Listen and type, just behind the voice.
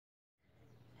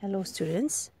Hello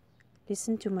students,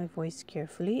 listen to my voice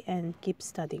carefully and keep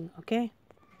studying, okay?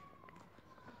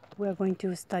 We are going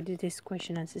to study this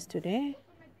question answers today.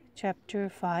 Chapter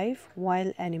 5,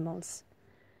 Wild Animals.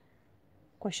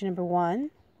 Question number 1,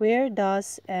 where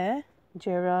does a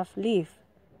giraffe live?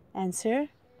 Answer,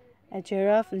 a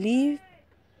giraffe lives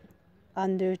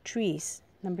under trees.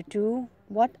 Number 2,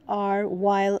 what are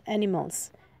wild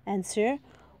animals? Answer,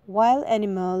 wild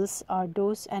animals are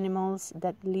those animals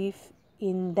that live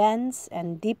in dense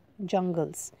and deep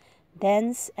jungles.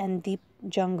 Dense and deep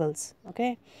jungles.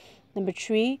 Okay. Number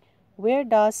 3, where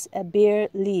does a bear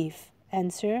live?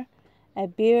 Answer, a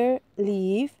bear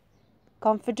lives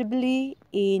comfortably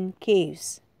in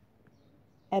caves.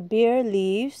 A bear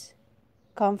lives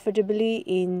comfortably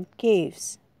in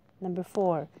caves. Number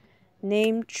 4,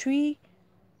 name 3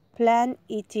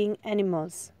 plant-eating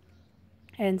animals.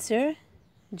 Answer,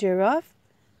 giraffe,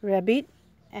 rabbit,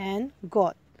 and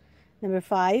goat. Number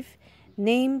 5,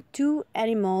 name 2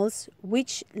 animals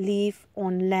which live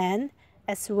on land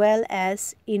as well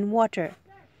as in water.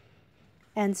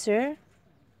 Answer,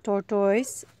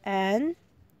 tortoise and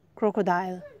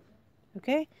crocodile.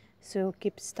 Okay, so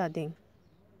keep studying.